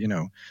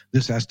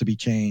 this has to be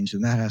changed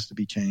and that has to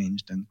be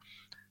changed. And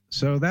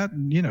so that,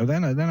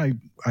 then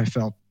I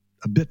felt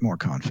a bit more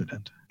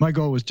confident. My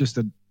goal was just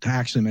to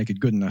actually make it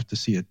good enough to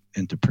see it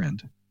into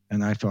print.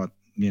 And I thought,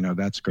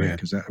 that's great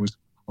because that was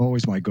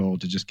always my goal,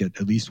 to just get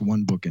at least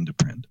one book into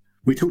print.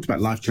 We talked about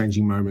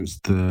life-changing moments,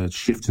 the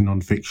shift to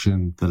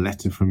nonfiction, the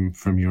letter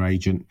from your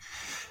agent.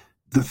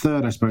 The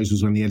third, I suppose,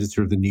 was when the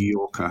editor of The New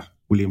Yorker,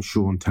 William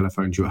Shawn,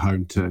 telephoned you at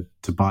home to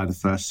buy the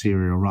first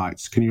serial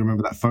rights. Can you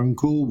remember that phone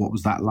call? What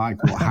was that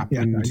like? What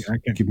happened? I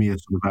can give me a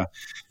sort of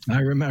I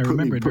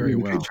remember it very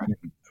well.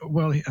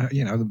 Well,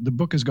 the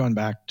book has gone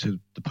back to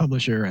the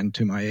publisher and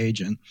to my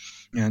agent,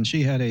 and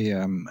she had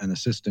an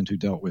assistant who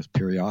dealt with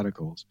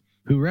periodicals,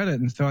 who read it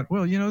and thought,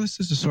 well, this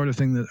is the sort of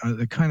thing that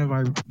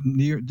the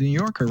New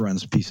Yorker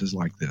runs pieces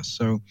like this.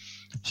 So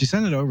she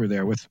sent it over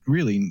there with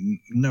really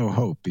no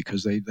hope,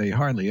 because they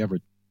hardly ever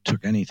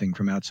took anything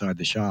from outside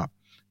the shop.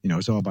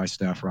 It's all by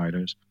staff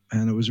writers.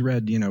 And it was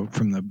read,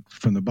 from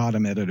the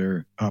bottom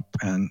editor up,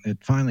 and it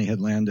finally had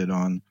landed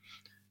on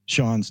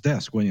Shawn's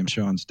desk, William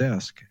Shawn's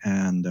desk.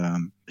 And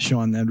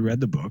Shawn then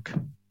read the book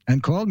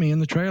and called me in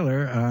the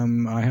trailer.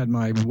 I had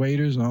my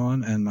waders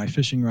on and my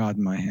fishing rod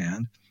in my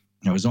hand.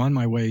 I was on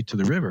my way to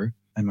the river,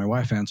 and my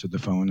wife answered the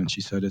phone, and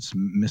she said, it's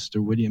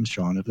Mr. William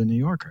Shawn of The New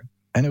Yorker.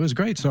 And it was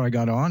great. So I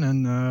got on,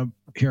 and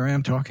here I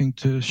am talking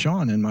to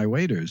Shawn in my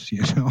waders,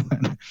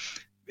 And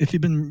if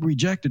you've been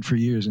rejected for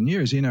years and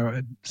years,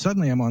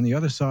 suddenly I'm on the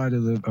other side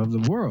of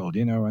the world,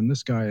 and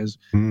this guy is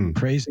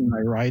praising my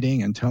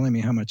writing and telling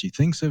me how much he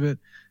thinks of it.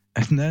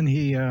 And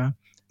then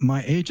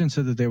my agent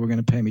said that they were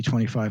going to pay me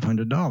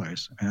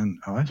 $2,500. And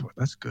I thought,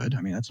 that's good.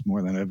 I mean, that's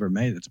more than I ever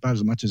made. It's about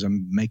as much as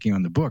I'm making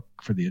on the book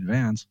for the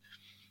advance.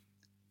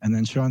 And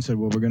then Shawn said,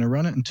 well, we're going to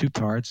run it in 2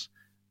 parts,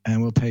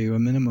 and we'll pay you a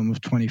minimum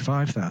of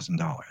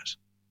 $25,000.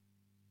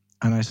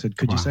 And I said,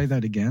 could you say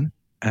that again?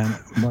 And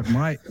what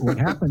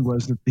happened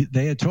was that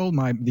they had told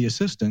the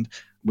assistant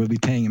we'll be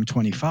paying him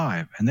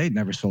 $25,000, and they'd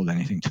never sold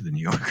anything to The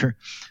New Yorker,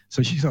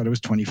 so she thought it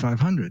was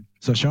 $2,500.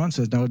 So Shawn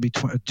says, no, it'd be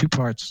 2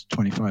 parts,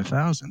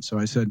 $25,000. So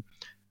I said,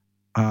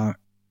 I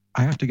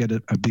have to get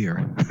a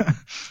beer.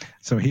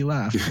 So he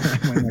laughed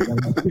when I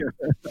got a beer.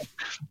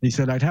 He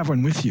said, I'd have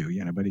one with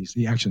you, but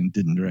he actually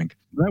didn't drink.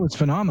 That was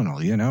phenomenal,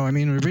 I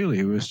mean, really,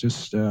 it was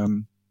just,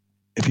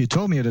 if you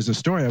told me it as a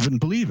story, I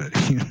wouldn't believe it,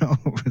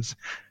 It was...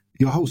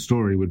 Your whole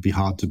story would be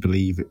hard to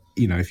believe,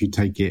 if you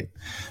take it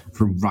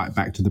from right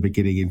back to the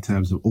beginning in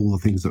terms of all the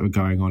things that were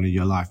going on in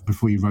your life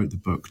before you wrote the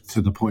book,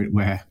 to the point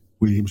where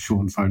William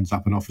Shawn phones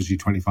up and offers you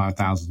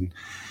 $25,000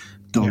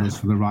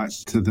 for the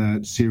rights to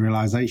the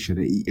serialization.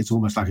 It's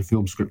almost like a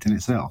film script in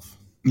itself.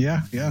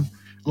 Yeah. A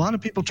lot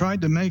of people tried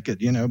to make it,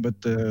 but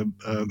a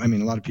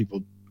lot of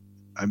people.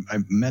 I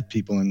met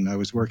people, and I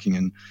was working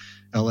in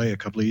L.A. a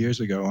couple of years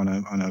ago on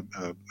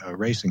a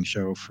racing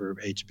show for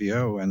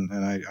HBO, and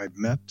I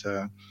met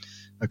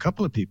a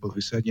couple of people who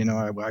said,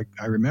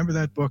 I remember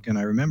that book, and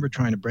I remember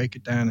trying to break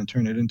it down and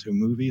turn it into a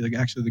movie.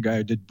 Actually, the guy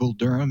who did Bull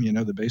Durham,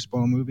 the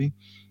baseball movie.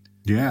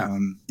 Yeah.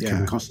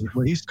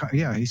 Well, he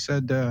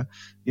said,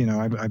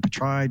 I've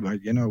tried,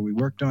 we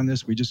worked on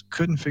this. We just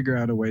couldn't figure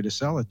out a way to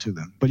sell it to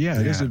them. But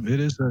it is a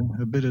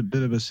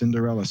bit of a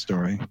Cinderella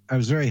story. I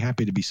was very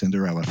happy to be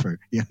Cinderella for,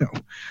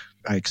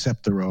 I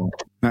accept the role.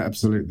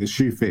 Absolutely. The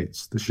shoe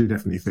fits. The shoe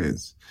definitely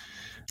fits.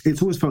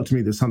 It's always felt to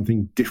me there's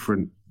something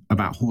different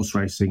about horse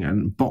racing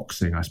and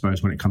boxing, I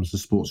suppose, when it comes to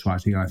sports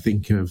writing. I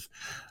think of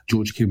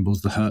George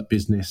Kimball's The Hurt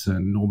Business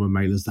and Norman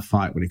Mailer's The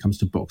Fight when it comes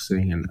to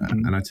boxing.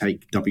 And I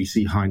take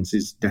W.C.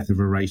 Heinz's Death of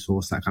a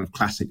Racehorse, that kind of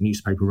classic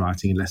newspaper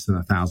writing in less than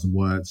 1,000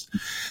 words,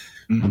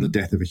 on the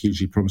death of a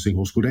hugely promising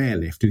horse called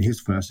Airlift in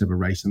his first ever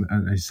race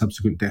and his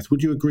subsequent death.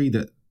 Would you agree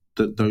that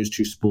those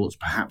two sports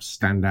perhaps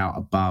stand out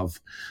above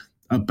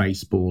a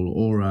baseball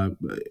or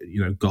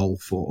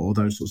golf or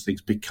those sorts of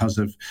things because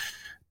of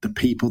the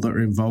people that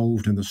are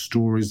involved and the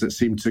stories that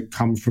seem to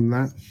come from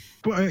that?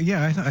 Well,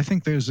 yeah, I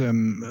think there's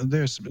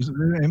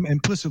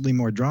implicitly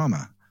more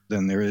drama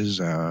than there is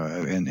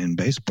in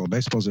baseball.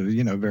 Baseball's a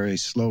very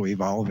slow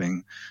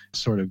evolving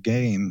sort of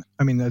game.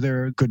 I mean,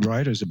 there are good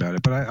writers about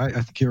it, but I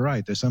think you're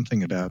right. There's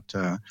something about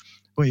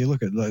you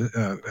look at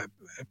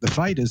the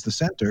fight is the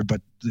center,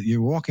 but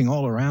you're walking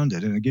all around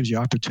it, and it gives you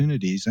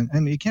opportunities,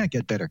 and you can't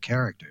get better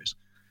characters,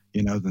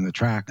 than the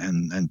track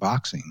and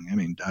boxing. I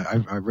mean,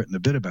 I've written a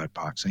bit about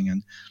boxing,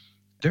 and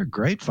they're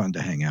great fun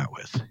to hang out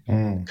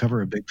with.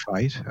 Cover a big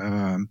fight.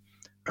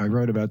 I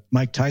wrote about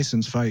Mike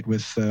Tyson's fight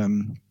with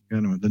the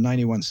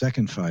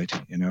 91-second fight,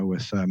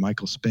 with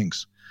Michael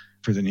Spinks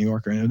for the New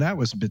Yorker. And that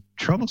was a bit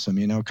troublesome,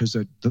 because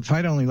the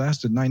fight only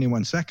lasted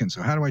 91 seconds.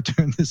 So how do I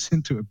turn this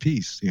into a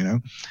piece,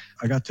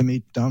 I got to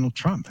meet Donald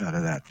Trump out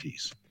of that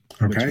piece.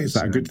 Okay, is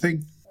that a good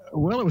thing?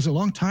 Well, it was a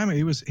long time.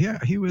 He was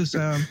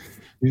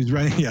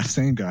running,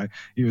 same guy.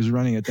 He was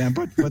running it down.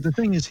 But the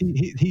thing is,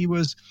 he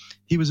was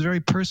very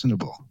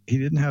personable. He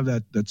didn't have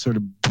that sort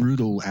of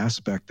brutal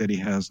aspect that he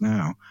has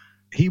now.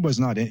 He was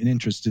not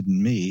interested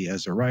in me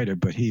as a writer,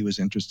 but he was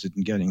interested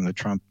in getting the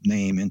Trump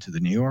name into the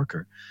New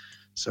Yorker.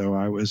 So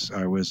I was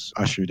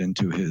ushered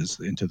into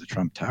the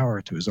Trump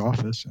Tower, to his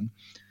office,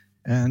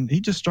 and he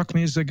just struck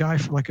me as a guy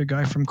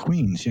from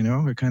Queens,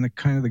 kind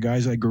of the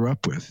guys I grew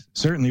up with.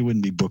 Certainly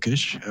wouldn't be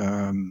bookish.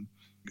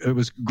 It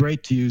was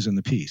great to use in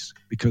the piece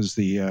because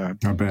I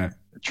bet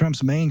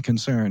Trump's main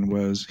concern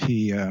was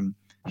he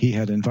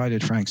had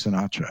invited Frank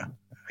Sinatra,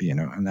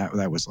 and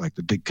that was like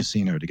the big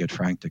casino to get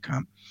Frank to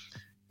come.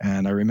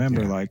 And I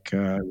remember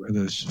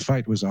this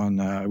fight was on,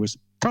 it was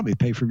probably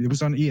it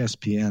was on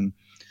ESPN.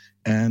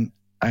 And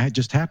I had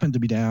just happened to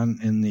be down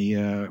in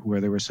the,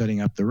 where they were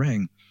setting up the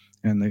ring.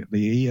 And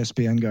the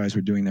ESPN guys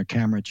were doing their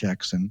camera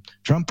checks. And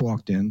Trump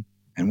walked in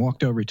and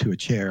walked over to a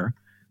chair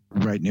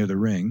right near the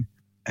ring.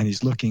 And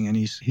he's looking, and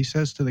he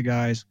says to the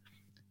guys,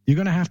 "You're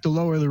going to have to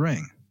lower the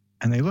ring."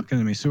 And they look at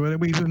me. So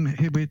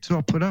it's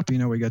all put up,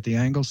 we got the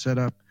angle set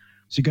up.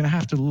 So you're going to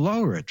have to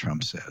lower it,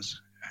 Trump says.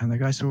 And the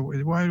guy said,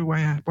 why do I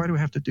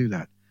have to do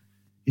that?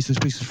 He says,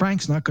 because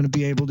Frank's not going to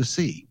be able to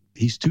see.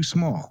 He's too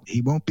small.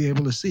 He won't be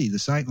able to see. The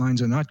sight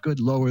lines are not good.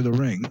 Lower the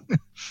ring.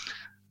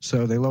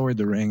 So they lowered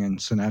the ring, and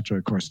Sinatra,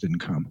 of course, didn't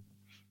come.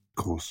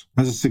 Of course.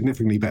 That's a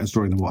significantly better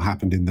story than what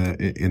happened in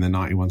the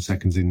 91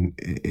 seconds in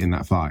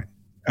that fight.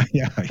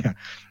 Yeah.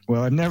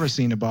 Well, I've never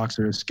seen a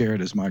boxer as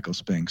scared as Michael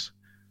Spinks.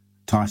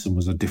 Tyson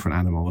was a different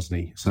animal,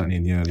 wasn't he? Certainly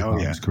in the early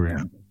part of his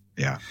career.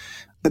 Yeah.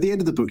 At the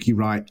end of the book, you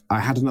write, "I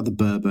had another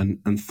bourbon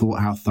and thought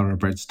how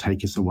thoroughbreds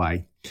take us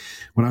away.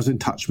 When I was in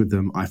touch with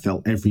them, I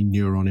felt every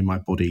neuron in my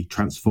body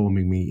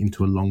transforming me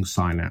into a long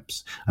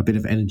synapse, a bit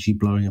of energy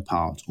blowing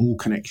apart, all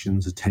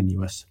connections are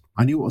tenuous.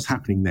 I knew what was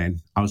happening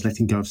then. I was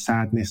letting go of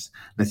sadness,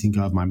 letting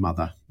go of my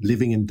mother,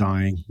 living and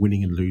dying,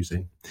 winning and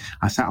losing.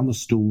 I sat on the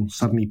stool,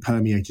 suddenly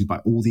permeated by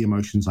all the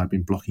emotions I'd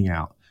been blocking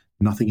out.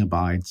 Nothing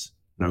abides,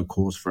 no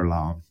cause for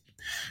alarm."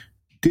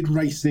 Did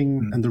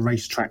racing and the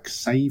racetrack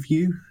save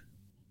you?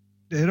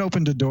 It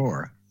opened a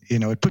door.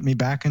 It put me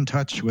back in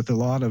touch with a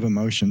lot of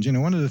emotions.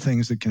 One of the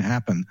things that can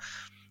happen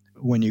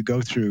when you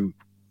go through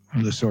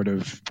the sort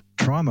of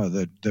trauma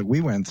that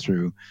we went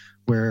through,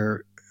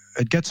 where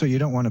it gets so you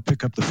don't want to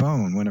pick up the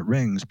phone when it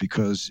rings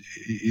because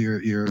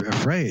you're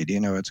afraid,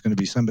 it's going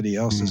to be somebody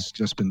else that's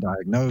just been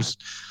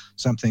diagnosed,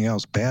 something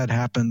else bad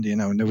happened,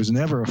 and there was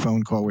never a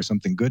phone call where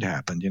something good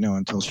happened,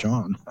 until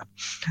Sean.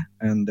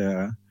 And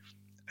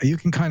you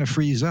can kind of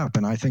freeze up,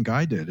 and I think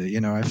I did.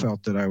 I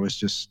felt that I was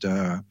just...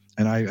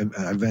 and I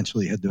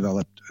eventually had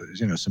developed,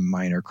 some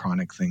minor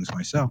chronic things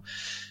myself,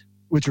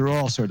 which are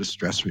all sort of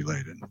stress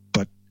related.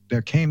 But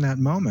there came that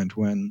moment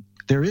when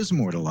there is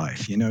more to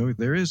life.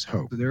 There is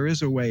hope. There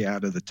is a way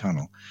out of the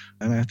tunnel.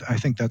 And I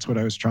think that's what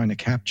I was trying to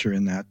capture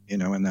in that,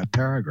 in that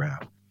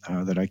paragraph,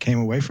 that I came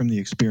away from the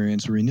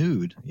experience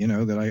renewed,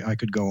 that I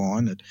could go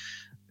on, that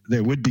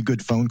there would be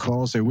good phone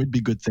calls. There would be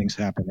good things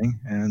happening.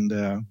 And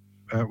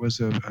it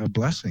was a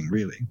blessing,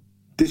 really.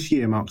 This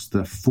year marks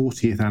the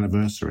 40th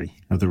anniversary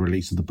of the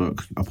release of the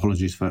book.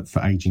 Apologies for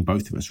aging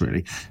both of us,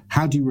 really.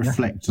 How do you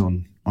reflect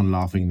on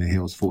Laughing in the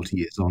Hills 40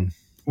 years on?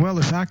 Well,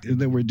 the fact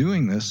that we're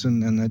doing this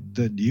and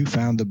that you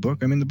found the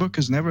book, the book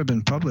has never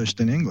been published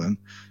in England,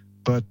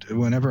 but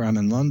whenever I'm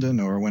in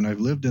London or when I've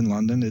lived in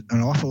London,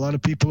 an awful lot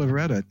of people have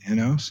read it,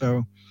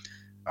 So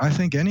I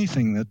think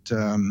anything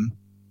that,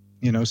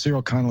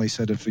 Cyril Connolly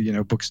said if,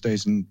 book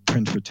stays in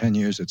print for 10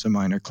 years, it's a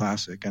minor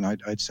classic, and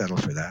I'd settle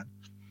for that.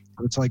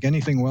 It's like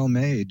anything well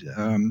made.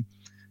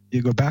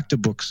 You go back to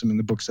books.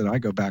 The books that I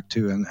go back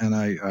to, and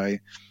I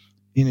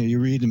you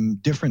read them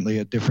differently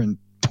at different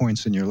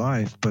points in your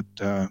life, but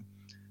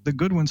the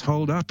good ones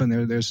hold up,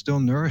 and they're still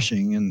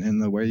nourishing in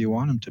the way you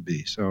want them to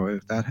be. So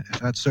if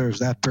that serves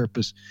that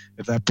purpose,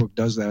 if that book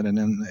does that, and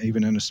then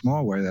even in a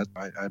small way,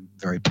 I'm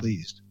very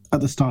pleased. at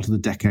the start of the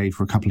decade,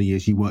 for a couple of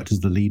years, you worked as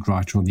the lead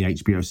writer on the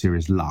HBO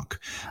series Luck,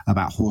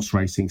 about horse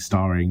racing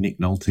starring Nick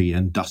Nolte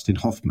and Dustin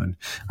Hoffman.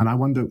 And I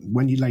wonder,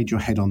 when you laid your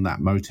head on that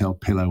motel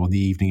pillow on the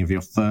evening of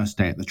your first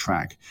day at the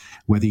track,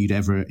 whether you'd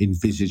ever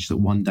envisaged that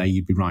one day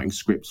you'd be writing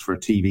scripts for a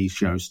TV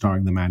show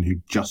starring the man who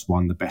just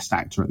won the Best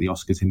Actor at the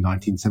Oscars in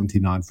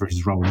 1979 for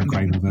his role in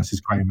Kramer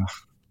versus Kramer.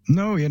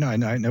 No,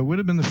 it would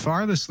have been the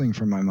farthest thing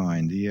from my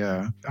mind.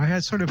 I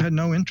had sort of had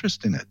no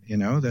interest in it,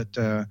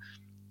 that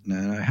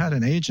I had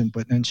an agent,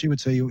 and she would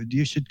say,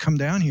 you should come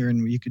down here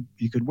and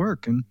you could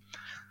work. And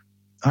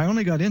I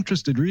only got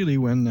interested really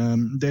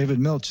when David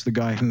Milch, the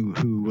guy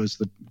who was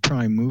the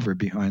prime mover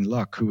behind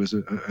Luck, who was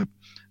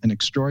an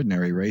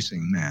extraordinary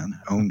racing man,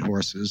 owned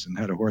horses and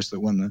had a horse that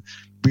won the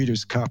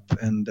Breeders' Cup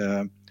and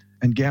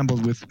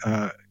gambled with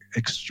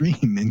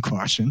extreme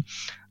incaution,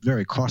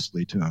 very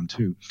costly to him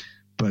too.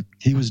 But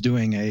he was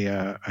doing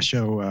a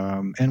show,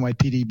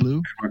 NYPD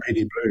Blue.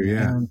 NYPD Blue,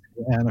 yeah.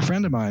 And a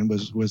friend of mine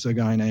was a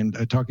guy named,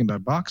 talking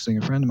about boxing,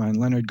 a friend of mine,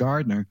 Leonard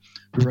Gardner,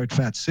 who wrote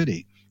Fat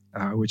City,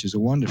 which is a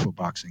wonderful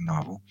boxing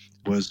novel,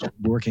 was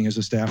working as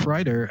a staff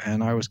writer,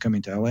 and I was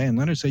coming to L.A., and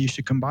Leonard said, you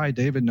should come by.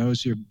 David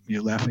knows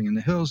you're Laughing in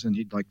the Hills, and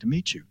he'd like to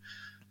meet you.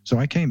 So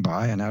I came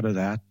by, and out of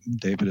that,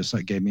 David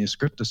gave me a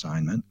script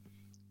assignment.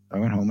 I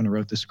went home and I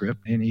wrote the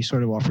script, and he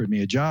sort of offered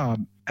me a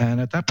job.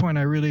 And at that point,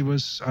 I really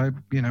was, I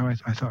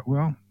thought,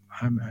 well,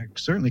 I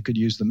certainly could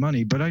use the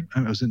money, but I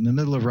was in the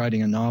middle of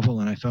writing a novel,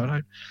 and I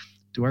thought,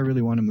 do I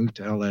really want to move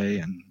to L.A.?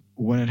 And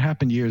when it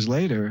happened years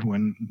later,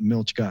 when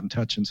Milch got in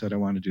touch and said, I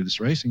want to do this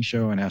racing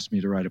show and asked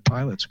me to write a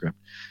pilot script,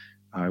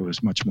 I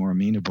was much more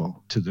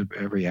amenable to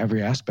every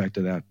aspect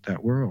of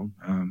that world.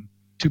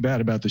 Too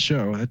bad about the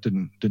show. That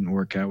didn't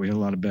work out. We had a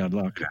lot of bad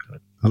luck.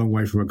 A long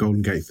way from a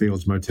Golden Gate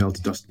Fields motel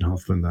to Dustin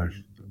Hoffman, though.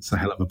 It's a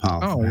hell of a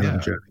path. Oh, yeah.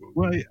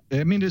 Well,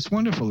 I mean, it's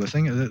wonderful. The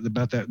thing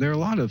about that, there are a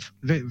lot of,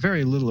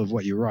 very little of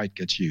what you write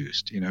gets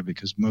used,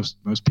 because most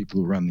people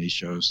who run these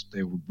shows,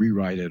 they will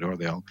rewrite it or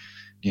they'll,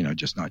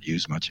 just not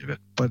use much of it.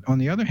 But on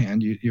the other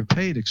hand, you're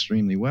paid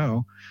extremely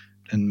well.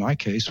 In my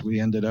case, we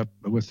ended up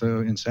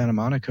in Santa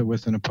Monica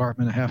with an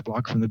apartment a half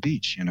block from the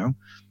beach,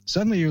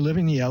 Suddenly you're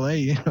living in LA,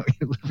 you're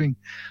living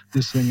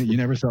this thing that you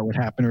never thought would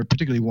happen or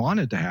particularly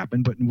wanted to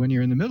happen. But when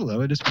you're in the middle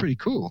of it, it's pretty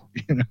cool,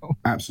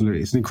 Absolutely.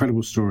 It's an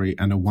incredible story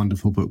and a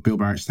wonderful book. Bill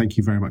Barish, thank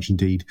you very much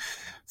indeed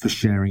for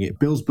sharing it.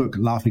 Bill's book,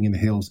 Laughing in the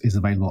Hills, is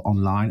available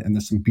online, and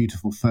there's some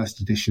beautiful first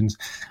editions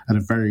at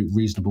a very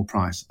reasonable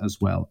price as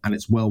well. And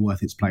it's well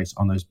worth its place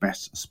on those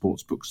best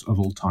sports books of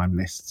all time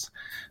lists.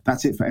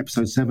 That's it for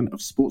episode 7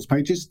 of Sports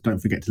Pages. Don't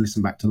forget to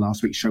listen back to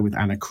last week's show with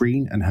Anna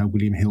Crean and her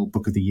William Hill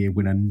Book of the Year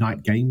winner,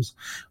 Night Games,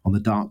 on the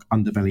dark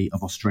underbelly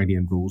of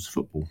Australian rules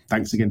football.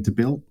 Thanks again to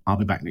Bill. I'll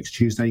be back next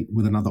Tuesday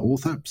with another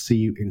author. See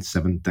you in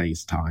 7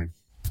 days' time.